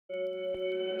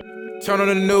Turn on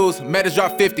the news, Matters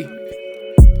dropped 50.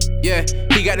 Yeah,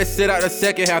 he got to sit out the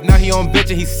second half. Now he on bench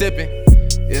and he sipping.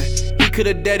 Yeah, he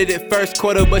could've deaded it first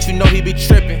quarter, but you know he be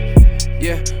tripping.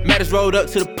 Yeah, Matters rolled up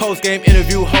to the post-game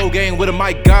interview, whole game with a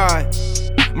my God.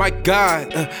 My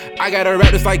God, I gotta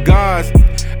rap this like gods.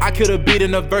 I could've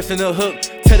beaten the verse and the hook.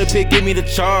 Tell the pit, give me the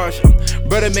charge.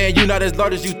 Brother man, you not as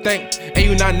large as you think, and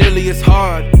you not nearly as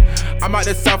hard. I'm out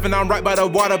the south and I'm right by the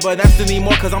water, but not still need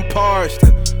more cause I'm parched.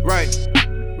 Right.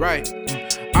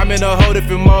 I'm in a whole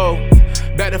different mode.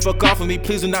 Back the fuck off of me,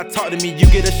 please do not talk to me. You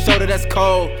get a shoulder that's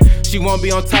cold. She won't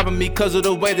be on top of me cause of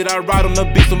the way that I ride on the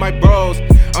beats with my bros.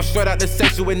 I'm straight out the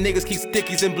section where niggas keep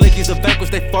stickies and blinkies to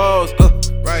vanquish they foes.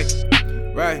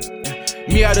 Right.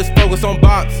 Me, I just focus on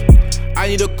box. I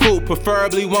need a coupe,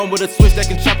 preferably one with a switch that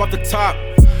can chop off the top.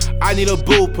 I need a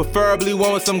boo, preferably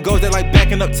one with some goals that like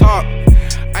backing up top.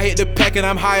 I hit the pack and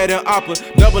I'm higher than opera,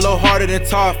 double O harder than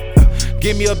Toph.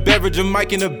 Give me a beverage, a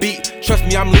mic and a beat, trust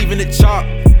me I'm leaving it chopped.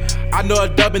 I know a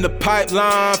dub in the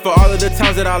pipeline for all of the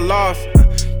times that I lost.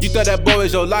 You thought that boy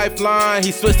was your lifeline,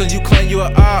 he switched and you claim you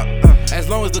a op. As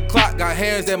long as the clock got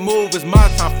hands that move, it's my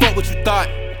time, fuck what you thought.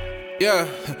 Yeah,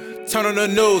 turn on the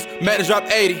news, Matters drop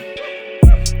 80.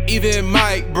 Even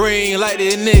Mike Breen like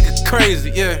this nigga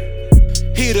crazy, yeah.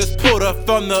 He just pulled up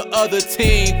from the other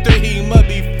team, think he must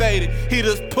be faded. He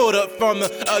just pulled up from the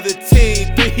other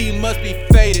team, think he must be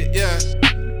faded, yeah.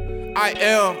 I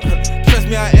am, trust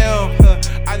me I am,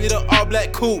 I need an all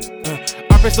black coupe.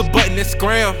 I press a button and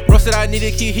scram. Bro said I need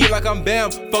to keep heat like I'm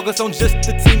Bam. Focus on just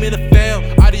the team and the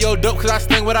fam. Audio dope cause I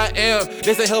slang what I am.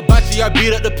 They say hibachi, I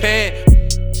beat up the pan.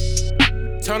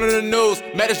 Turn on the news,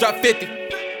 Matters drop 50.